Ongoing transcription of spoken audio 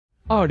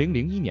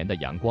2001年的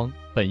阳光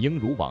本应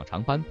如往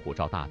常般普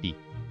照大地，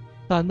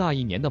但那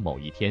一年的某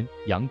一天，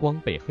阳光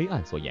被黑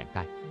暗所掩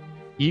盖。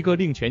一个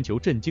令全球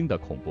震惊的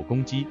恐怖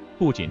攻击，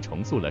不仅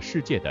重塑了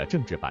世界的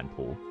政治版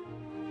图，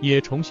也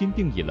重新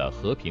定义了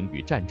和平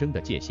与战争的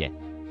界限。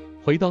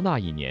回到那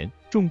一年，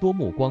众多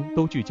目光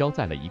都聚焦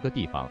在了一个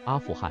地方——阿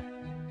富汗。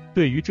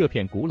对于这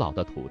片古老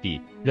的土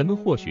地，人们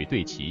或许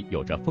对其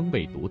有着风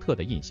味独特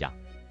的印象，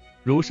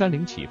如山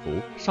岭起伏、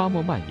沙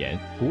漠蔓延、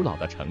古老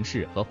的城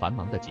市和繁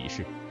忙的集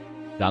市。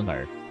然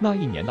而，那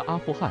一年的阿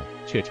富汗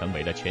却成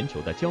为了全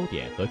球的焦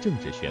点和政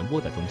治漩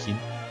涡的中心。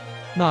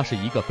那是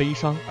一个悲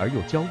伤而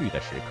又焦虑的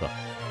时刻。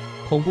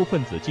恐怖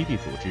分子基地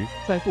组织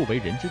在不为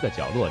人知的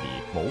角落里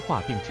谋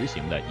划并执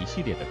行了一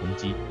系列的攻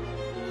击，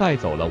带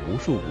走了无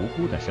数无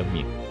辜的生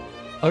命。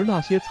而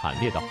那些惨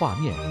烈的画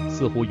面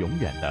似乎永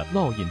远地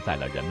烙印在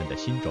了人们的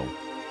心中。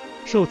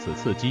受此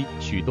刺激，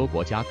许多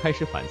国家开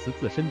始反思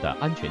自身的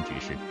安全局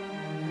势，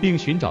并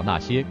寻找那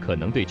些可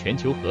能对全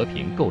球和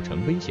平构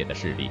成威胁的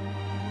势力。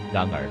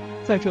然而，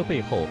在这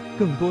背后，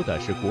更多的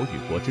是国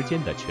与国之间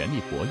的权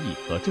力博弈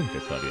和政治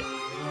策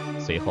略。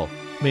随后，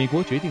美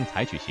国决定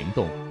采取行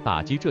动，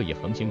打击这一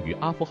横行于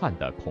阿富汗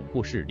的恐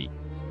怖势力，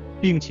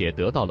并且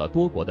得到了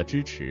多国的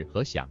支持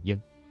和响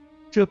应。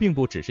这并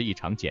不只是一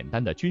场简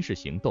单的军事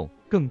行动，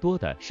更多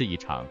的是一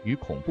场与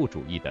恐怖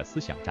主义的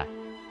思想战。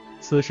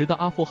此时的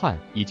阿富汗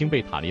已经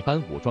被塔利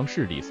班武装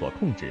势力所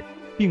控制，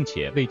并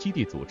且为基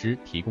地组织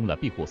提供了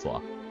庇护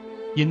所。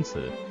因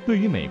此，对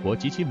于美国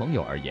及其盟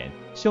友而言，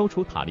消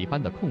除塔利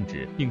班的控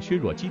制并削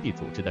弱基地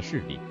组织的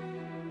势力，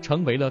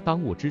成为了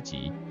当务之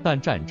急。但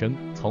战争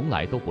从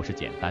来都不是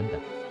简单的，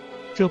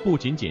这不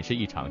仅仅是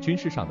一场军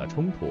事上的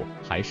冲突，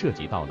还涉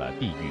及到了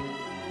地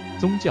域、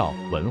宗教、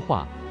文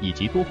化以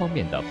及多方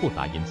面的复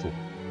杂因素。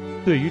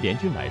对于联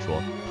军来说，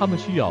他们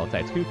需要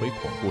在摧毁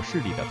恐怖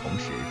势力的同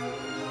时，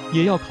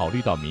也要考虑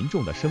到民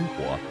众的生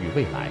活与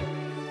未来。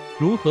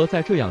如何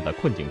在这样的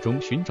困境中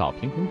寻找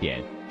平衡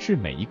点，是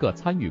每一个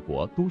参与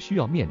国都需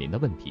要面临的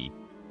问题。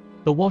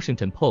The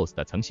Washington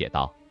Post 曾写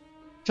道，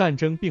战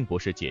争并不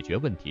是解决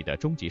问题的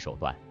终极手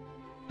段，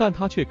但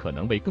它却可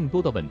能为更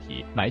多的问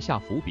题埋下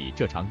伏笔。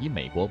这场以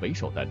美国为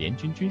首的联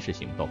军军事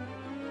行动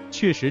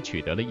确实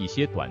取得了一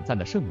些短暂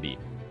的胜利，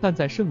但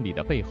在胜利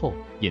的背后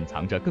隐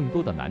藏着更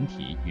多的难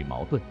题与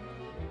矛盾，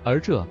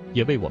而这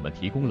也为我们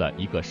提供了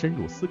一个深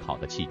入思考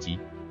的契机。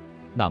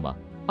那么，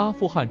阿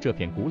富汗这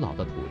片古老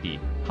的土地，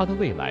它的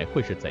未来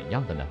会是怎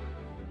样的呢？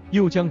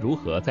又将如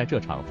何在这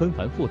场纷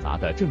繁复杂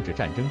的政治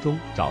战争中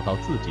找到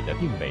自己的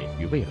定位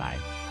与未来？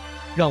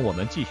让我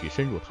们继续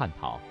深入探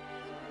讨。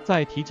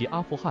在提及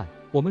阿富汗，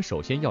我们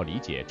首先要理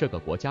解这个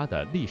国家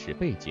的历史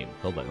背景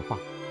和文化。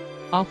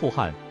阿富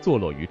汗坐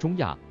落于中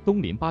亚，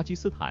东临巴基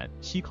斯坦，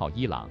西靠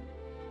伊朗，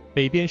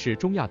北边是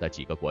中亚的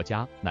几个国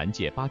家，南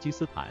界巴基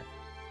斯坦。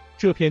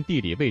这片地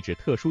理位置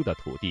特殊的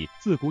土地，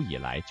自古以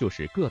来就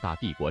是各大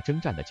帝国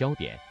征战的焦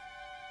点。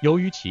由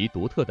于其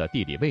独特的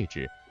地理位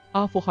置，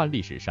阿富汗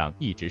历史上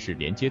一直是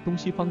连接东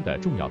西方的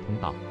重要通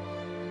道，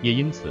也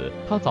因此，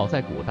它早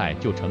在古代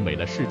就成为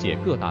了世界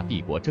各大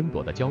帝国争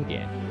夺的焦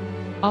点。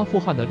阿富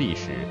汗的历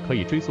史可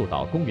以追溯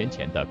到公元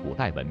前的古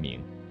代文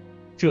明，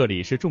这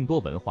里是众多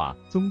文化、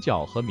宗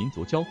教和民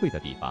族交汇的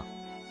地方。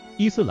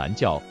伊斯兰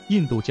教、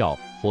印度教、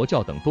佛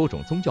教等多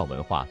种宗教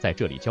文化在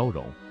这里交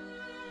融，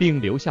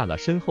并留下了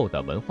深厚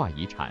的文化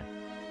遗产。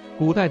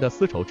古代的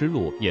丝绸之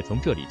路也从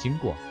这里经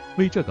过，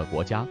为这个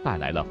国家带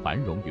来了繁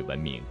荣与文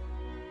明。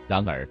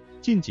然而，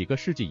近几个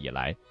世纪以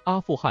来，阿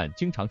富汗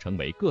经常成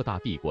为各大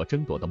帝国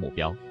争夺的目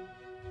标。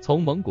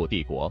从蒙古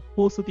帝国、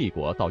波斯帝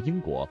国到英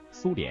国、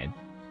苏联，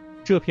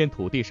这片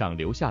土地上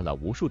留下了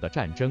无数的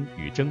战争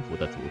与征服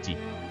的足迹。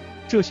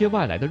这些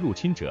外来的入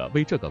侵者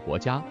为这个国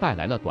家带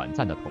来了短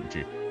暂的统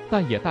治，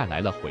但也带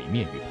来了毁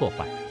灭与破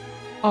坏。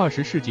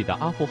20世纪的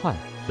阿富汗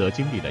则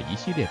经历了一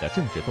系列的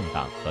政治动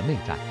荡和内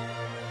战，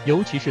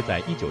尤其是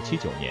在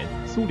1979年，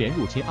苏联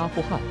入侵阿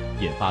富汗，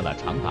引发了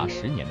长达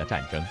10年的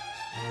战争。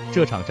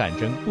这场战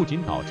争不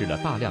仅导致了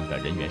大量的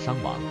人员伤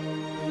亡，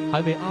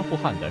还为阿富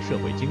汗的社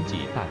会经济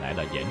带来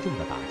了严重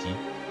的打击。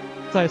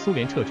在苏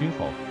联撤军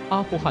后，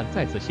阿富汗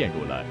再次陷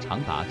入了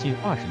长达近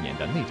20年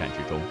的内战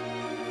之中，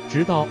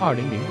直到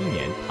2001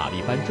年塔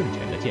利班政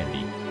权的建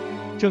立。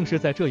正是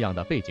在这样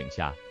的背景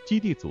下，基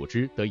地组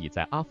织得以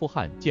在阿富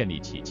汗建立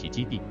起其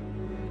基地，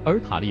而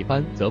塔利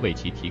班则为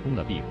其提供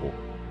了庇护。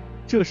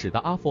这使得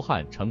阿富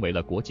汗成为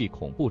了国际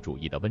恐怖主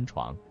义的温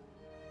床，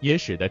也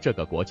使得这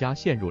个国家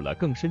陷入了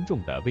更深重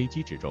的危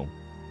机之中。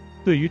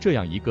对于这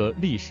样一个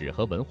历史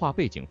和文化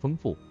背景丰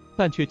富，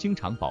但却经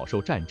常饱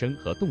受战争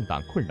和动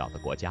荡困扰的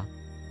国家，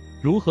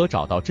如何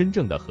找到真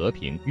正的和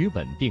平与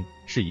稳定，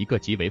是一个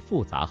极为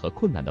复杂和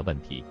困难的问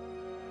题。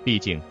毕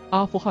竟，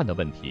阿富汗的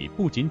问题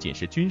不仅仅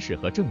是军事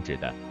和政治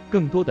的，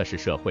更多的是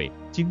社会、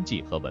经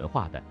济和文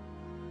化的。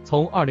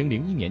从2001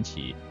年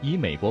起，以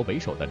美国为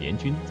首的联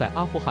军在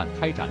阿富汗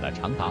开展了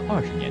长达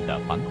20年的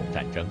反恐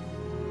战争。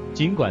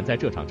尽管在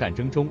这场战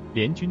争中，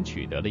联军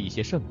取得了一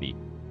些胜利，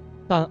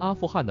但阿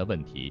富汗的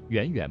问题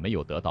远远没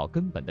有得到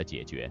根本的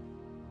解决。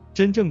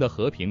真正的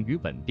和平与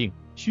稳定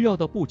需要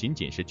的不仅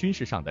仅是军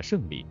事上的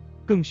胜利，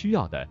更需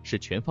要的是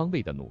全方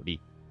位的努力，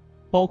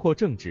包括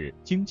政治、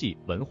经济、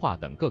文化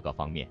等各个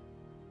方面。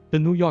The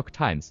New York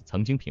Times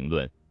曾经评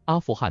论阿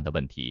富汗的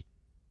问题，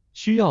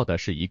需要的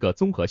是一个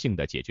综合性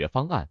的解决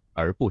方案，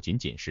而不仅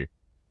仅是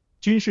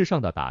军事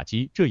上的打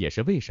击。这也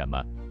是为什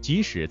么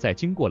即使在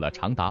经过了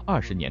长达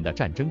20年的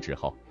战争之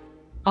后，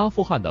阿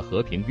富汗的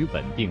和平与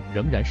稳定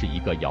仍然是一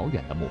个遥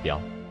远的目标。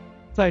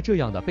在这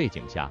样的背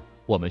景下，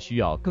我们需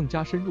要更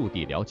加深入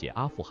地了解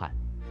阿富汗，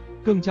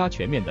更加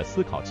全面地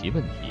思考其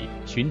问题，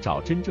寻找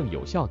真正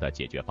有效的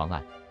解决方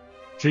案。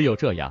只有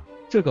这样，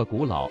这个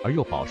古老而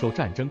又饱受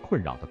战争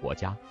困扰的国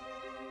家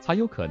才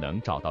有可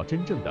能找到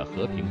真正的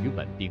和平与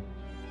稳定。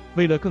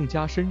为了更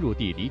加深入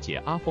地理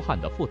解阿富汗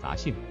的复杂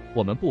性，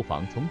我们不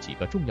妨从几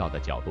个重要的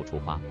角度出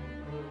发，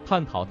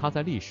探讨它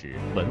在历史、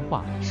文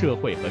化、社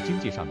会和经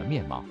济上的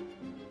面貌。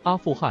阿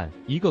富汗，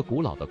一个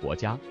古老的国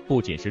家，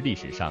不仅是历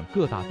史上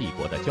各大帝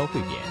国的交汇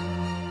点，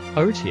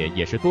而且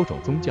也是多种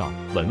宗教、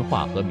文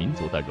化和民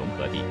族的融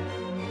合地。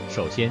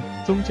首先，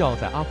宗教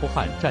在阿富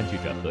汗占据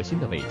着核心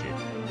的位置。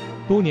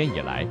多年以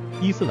来，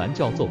伊斯兰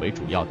教作为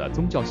主要的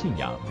宗教信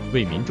仰，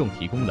为民众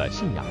提供了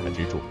信仰的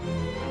支柱，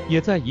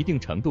也在一定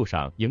程度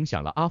上影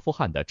响了阿富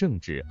汗的政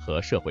治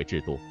和社会制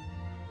度。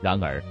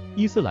然而，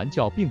伊斯兰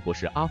教并不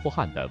是阿富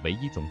汗的唯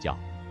一宗教，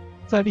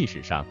在历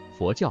史上，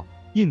佛教、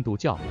印度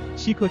教、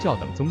锡克教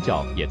等宗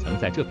教也曾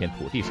在这片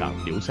土地上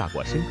留下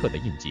过深刻的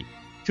印记。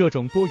这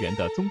种多元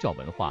的宗教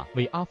文化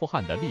为阿富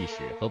汗的历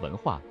史和文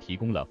化提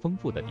供了丰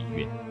富的底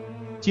蕴。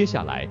接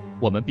下来，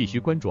我们必须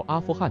关注阿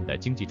富汗的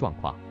经济状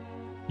况。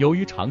由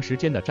于长时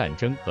间的战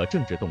争和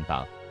政治动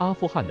荡，阿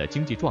富汗的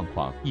经济状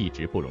况一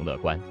直不容乐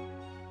观。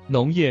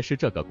农业是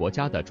这个国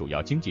家的主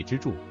要经济支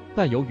柱，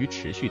但由于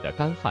持续的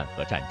干旱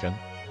和战争，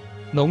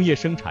农业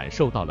生产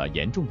受到了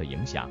严重的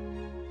影响。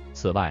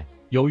此外，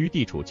由于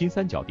地处金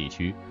三角地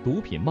区，毒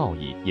品贸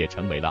易也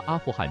成为了阿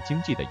富汗经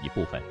济的一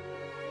部分，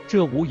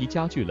这无疑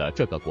加剧了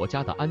这个国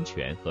家的安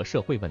全和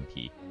社会问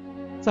题。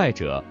再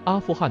者，阿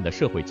富汗的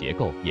社会结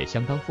构也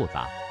相当复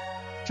杂。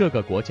这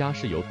个国家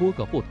是由多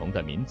个不同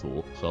的民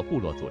族和部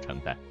落组成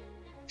的，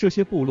这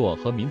些部落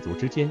和民族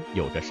之间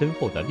有着深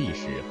厚的历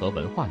史和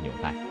文化纽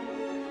带，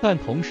但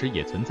同时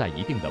也存在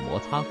一定的摩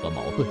擦和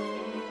矛盾。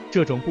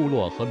这种部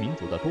落和民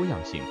族的多样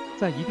性，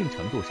在一定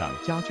程度上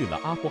加剧了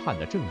阿富汗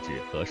的政治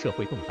和社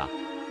会动荡。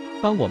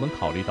当我们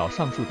考虑到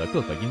上述的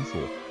各个因素，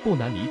不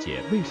难理解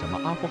为什么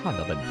阿富汗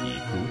的问题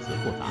如此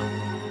复杂。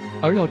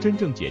而要真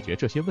正解决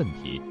这些问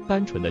题，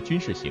单纯的军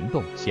事行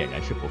动显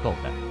然是不够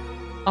的。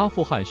阿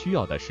富汗需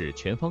要的是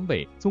全方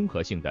位、综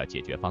合性的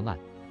解决方案，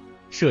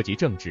涉及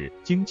政治、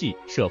经济、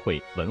社会、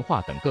文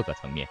化等各个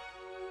层面。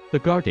The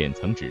Guardian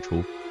曾指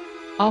出，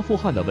阿富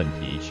汗的问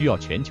题需要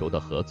全球的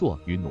合作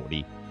与努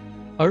力，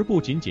而不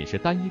仅仅是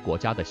单一国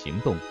家的行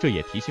动。这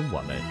也提醒我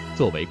们，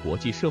作为国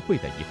际社会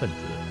的一份子，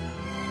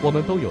我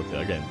们都有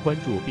责任关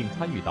注并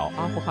参与到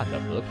阿富汗的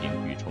和平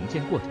与重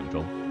建过程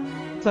中。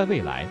在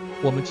未来，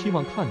我们期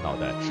望看到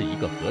的是一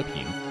个和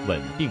平、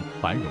稳定、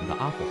繁荣的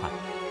阿富汗，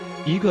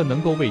一个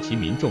能够为其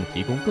民众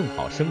提供更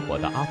好生活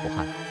的阿富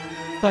汗。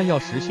但要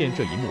实现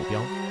这一目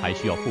标，还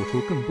需要付出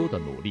更多的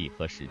努力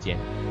和时间。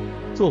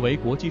作为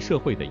国际社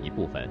会的一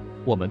部分，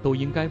我们都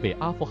应该为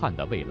阿富汗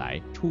的未来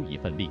出一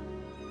份力，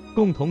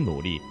共同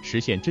努力实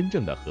现真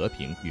正的和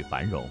平与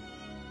繁荣。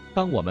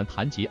当我们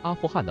谈及阿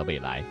富汗的未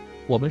来，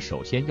我们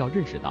首先要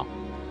认识到，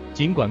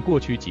尽管过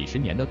去几十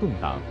年的动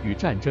荡与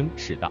战争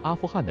使得阿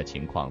富汗的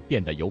情况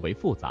变得尤为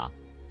复杂，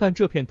但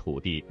这片土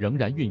地仍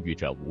然孕育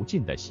着无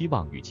尽的希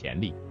望与潜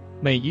力。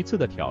每一次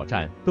的挑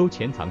战都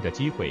潜藏着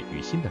机会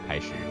与新的开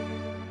始。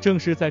正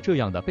是在这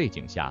样的背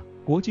景下，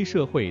国际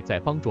社会在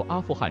帮助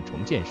阿富汗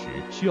重建时，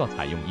需要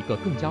采用一个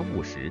更加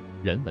务实、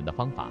人文的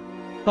方法。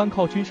单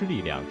靠军事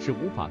力量是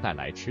无法带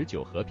来持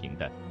久和平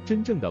的，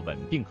真正的稳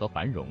定和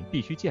繁荣必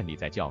须建立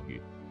在教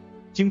育、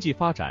经济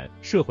发展、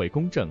社会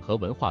公正和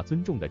文化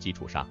尊重的基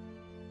础上。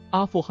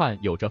阿富汗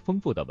有着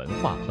丰富的文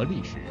化和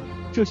历史，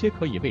这些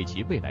可以为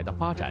其未来的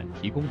发展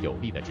提供有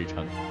力的支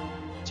撑。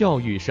教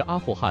育是阿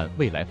富汗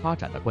未来发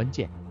展的关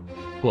键。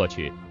过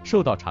去，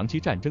受到长期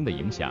战争的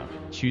影响，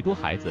许多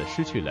孩子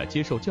失去了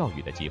接受教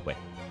育的机会。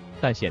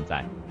但现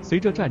在，随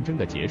着战争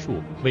的结束，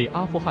为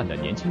阿富汗的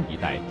年轻一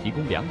代提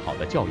供良好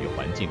的教育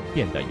环境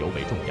变得尤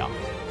为重要。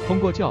通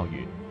过教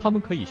育，他们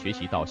可以学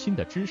习到新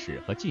的知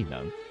识和技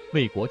能，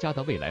为国家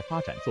的未来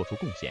发展做出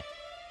贡献。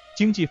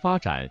经济发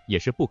展也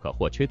是不可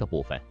或缺的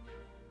部分。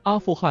阿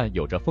富汗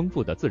有着丰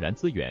富的自然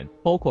资源，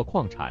包括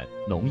矿产、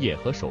农业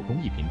和手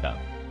工艺品等。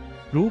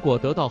如果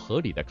得到合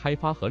理的开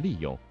发和利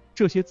用，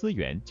这些资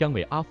源将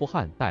为阿富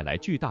汗带来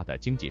巨大的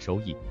经济收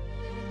益。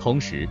同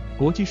时，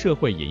国际社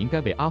会也应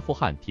该为阿富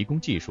汗提供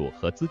技术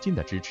和资金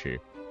的支持，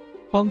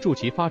帮助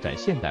其发展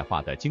现代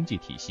化的经济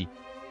体系。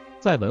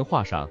在文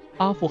化上，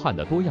阿富汗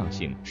的多样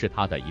性是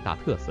它的一大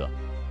特色。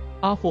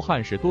阿富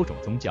汗是多种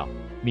宗教、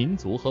民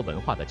族和文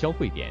化的交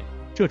汇点，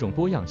这种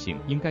多样性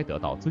应该得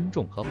到尊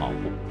重和保护，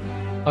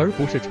而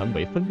不是成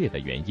为分裂的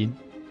原因。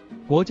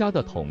国家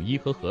的统一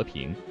和和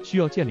平需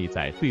要建立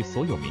在对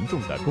所有民众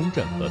的公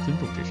正和尊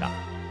重之上。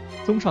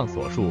综上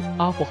所述，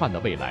阿富汗的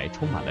未来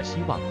充满了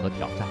希望和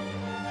挑战。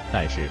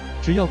但是，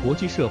只要国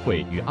际社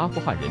会与阿富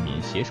汗人民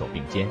携手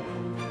并肩，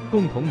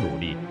共同努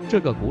力，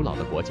这个古老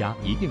的国家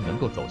一定能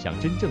够走向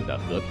真正的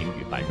和平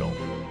与繁荣。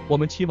我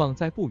们期望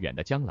在不远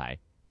的将来，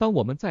当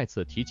我们再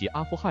次提及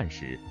阿富汗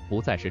时，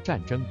不再是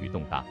战争与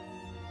动荡，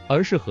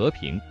而是和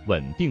平、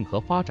稳定和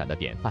发展的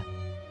典范。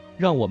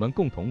让我们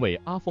共同为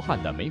阿富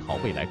汗的美好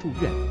未来祝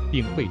愿，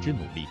并为之努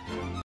力。